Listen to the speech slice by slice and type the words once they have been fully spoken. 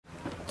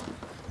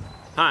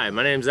Hi,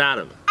 my name's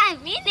Adam. Hi,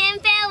 my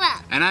name's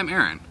Ella. And I'm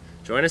Aaron.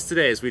 Join us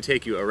today as we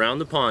take you around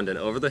the pond and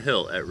over the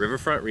hill at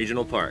Riverfront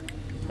Regional Park.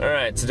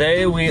 Alright,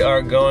 today we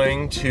are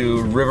going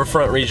to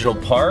Riverfront Regional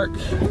Park.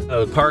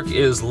 The park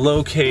is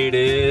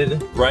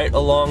located right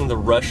along the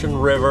Russian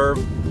River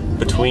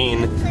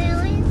between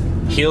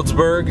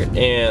Healdsburg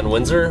and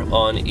Windsor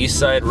on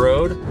Eastside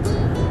Road.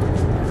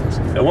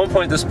 At one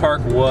point this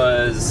park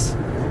was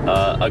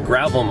a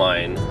gravel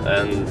mine,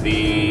 and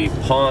the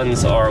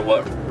ponds are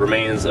what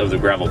remains of the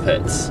gravel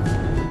pits.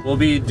 We'll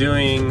be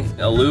doing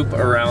a loop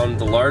around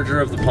the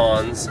larger of the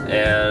ponds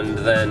and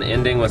then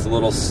ending with a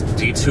little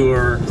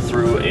detour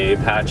through a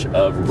patch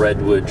of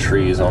redwood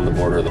trees on the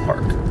border of the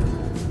park.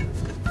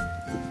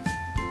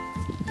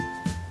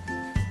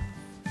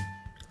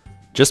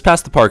 Just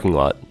past the parking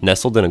lot,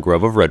 nestled in a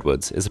grove of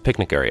redwoods, is a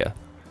picnic area.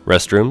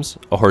 Restrooms,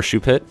 a horseshoe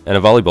pit, and a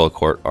volleyball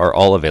court are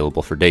all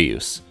available for day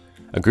use.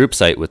 A group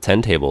site with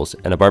 10 tables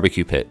and a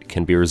barbecue pit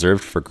can be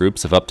reserved for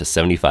groups of up to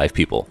 75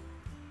 people.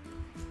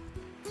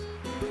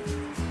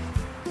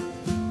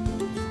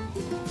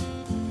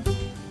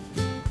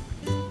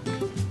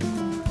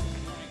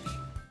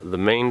 The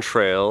main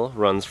trail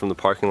runs from the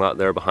parking lot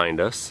there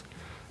behind us.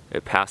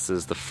 It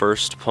passes the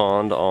first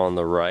pond on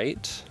the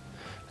right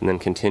and then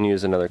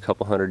continues another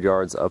couple hundred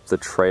yards up the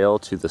trail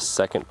to the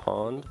second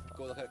pond.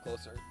 Go look at it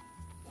closer.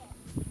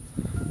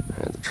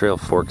 And the trail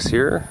forks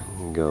here. You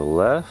can go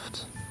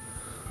left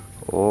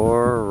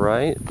or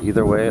right.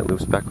 Either way, it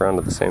loops back around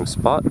to the same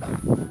spot.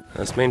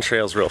 This main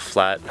trail is real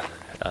flat,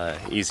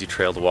 easy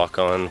trail to walk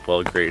on,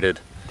 well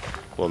graded,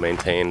 well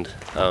maintained,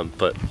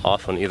 but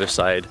off on either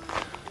side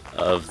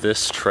of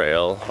this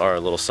trail are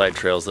little side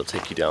trails that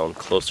take you down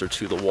closer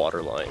to the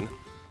water line.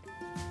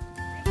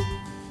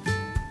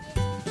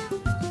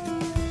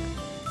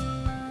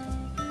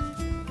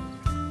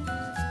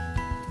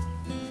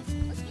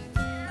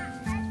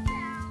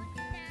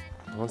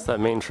 Once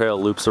that main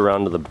trail loops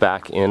around to the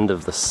back end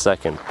of the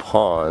second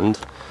pond,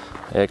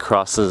 it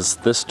crosses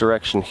this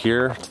direction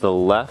here to the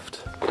left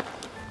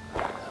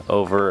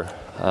over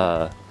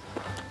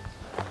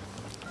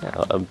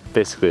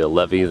basically a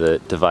levee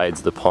that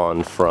divides the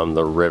pond from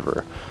the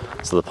river.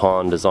 So the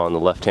pond is on the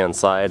left-hand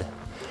side,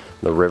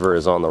 the river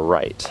is on the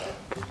right.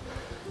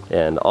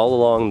 And all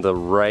along the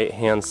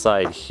right-hand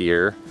side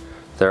here,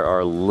 there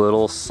are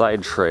little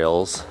side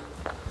trails.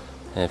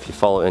 And if you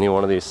follow any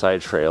one of these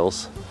side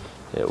trails,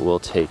 it will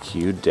take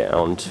you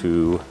down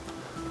to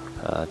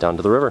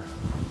the river.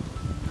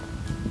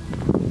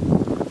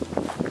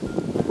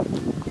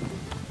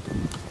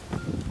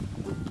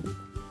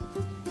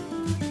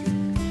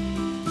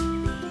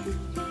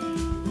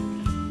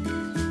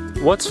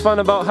 What's fun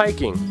about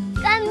hiking?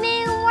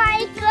 Coming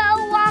like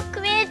a walk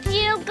with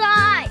you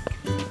guys.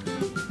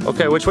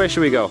 Okay, which way should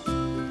we go?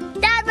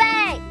 That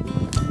way.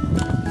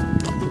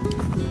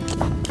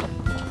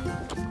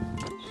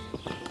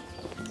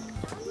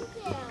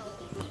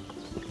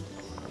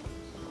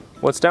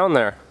 What's down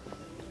there?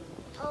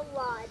 A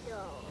lot.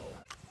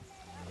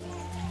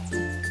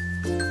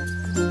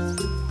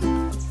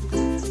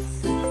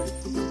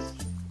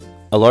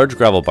 A large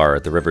gravel bar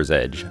at the river's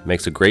edge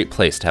makes a great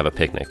place to have a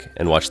picnic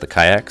and watch the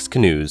kayaks,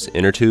 canoes,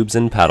 inner tubes,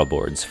 and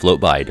paddleboards float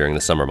by during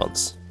the summer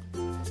months.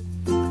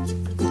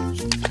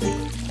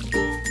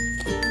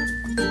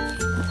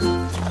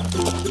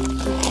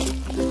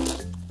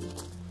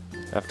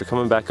 After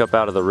coming back up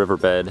out of the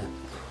riverbed,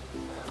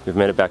 we've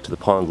made it back to the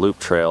pond loop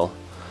trail,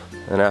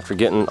 and after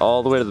getting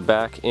all the way to the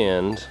back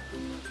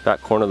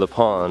corner of the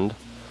pond,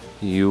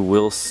 you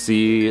will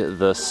see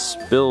the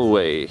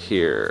spillway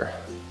here.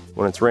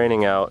 When it's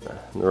raining out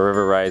and the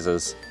river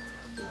rises,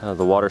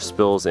 the water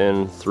spills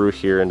in through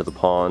here into the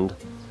pond,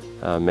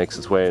 makes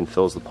its way and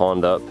fills the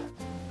pond up.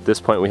 At this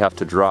point we have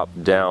to drop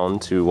down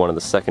to one of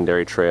the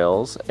secondary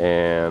trails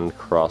and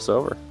cross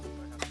over.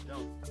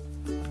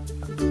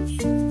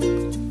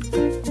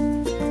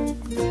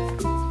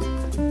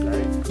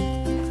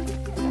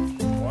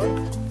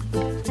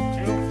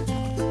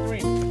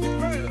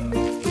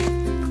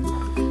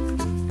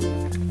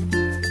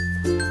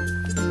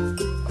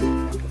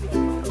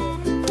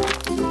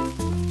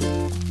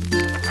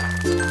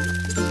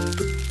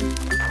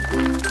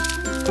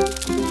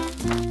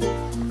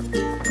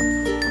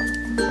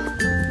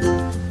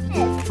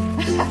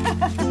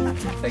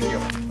 Thank you.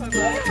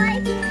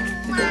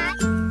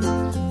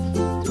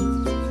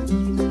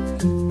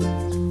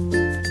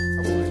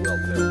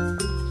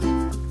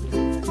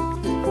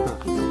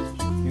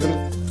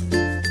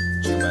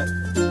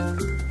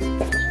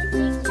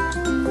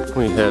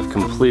 We have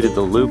completed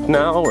the loop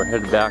now. We're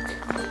headed back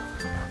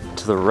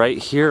to the right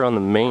here on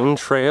the main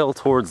trail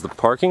towards the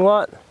parking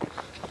lot.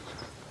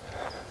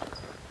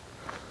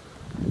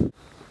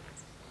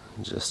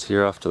 Just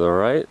here off to the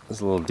right,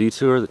 there's a little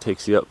detour that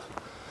takes you up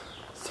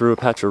through a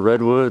patch of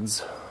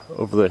redwoods,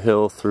 over the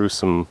hill through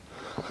some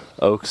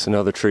oaks and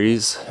other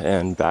trees,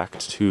 and back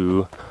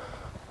to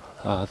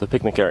the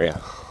picnic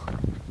area.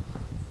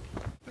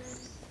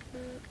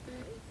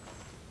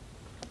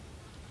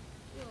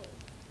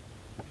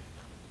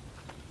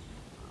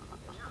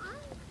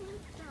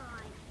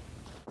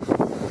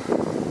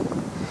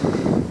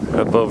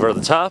 Up over the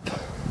top,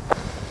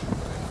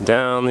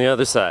 down the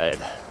other side.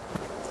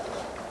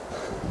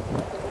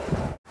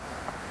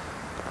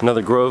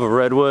 Another grove of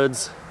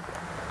redwoods.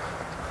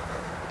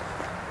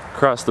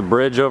 Across the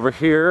bridge over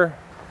here.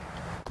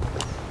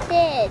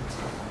 Bridge.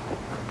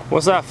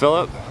 What's that,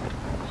 Philip?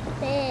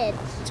 Bridge.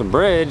 It's a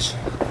bridge.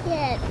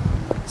 Yes.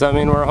 Does that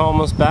mean we're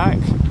almost back?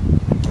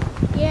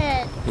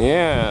 Yes.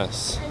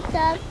 Yes. It's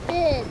a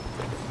bridge.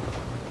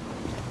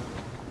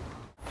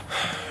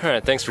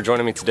 Alright, thanks for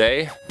joining me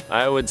today.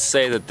 I would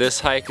say that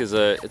this hike is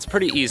it's a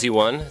pretty easy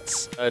one.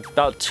 It's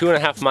about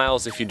 2.5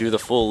 miles if you do the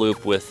full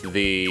loop with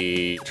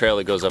the trail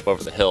that goes up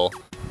over the hill.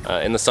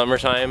 In the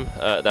summertime,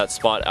 that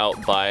spot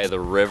out by the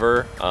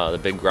river, the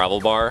big gravel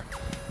bar,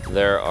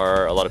 there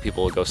are a lot of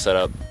people who go set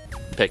up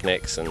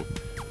picnics and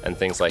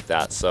things like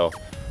that. So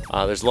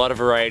there's a lot of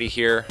variety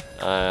here.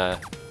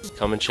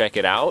 Come and check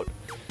it out.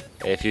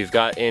 If you've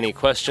got any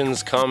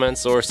questions,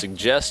 comments, or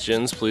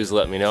suggestions, please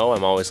let me know.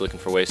 I'm always looking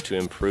for ways to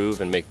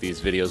improve and make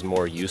these videos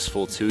more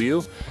useful to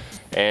you.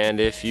 And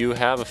if you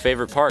have a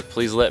favorite park,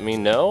 please let me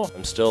know.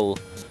 I'm still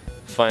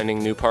finding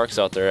new parks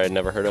out there I'd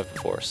never heard of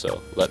before,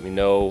 so let me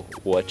know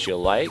what you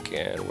like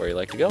and where you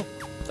like to go.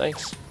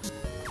 Thanks.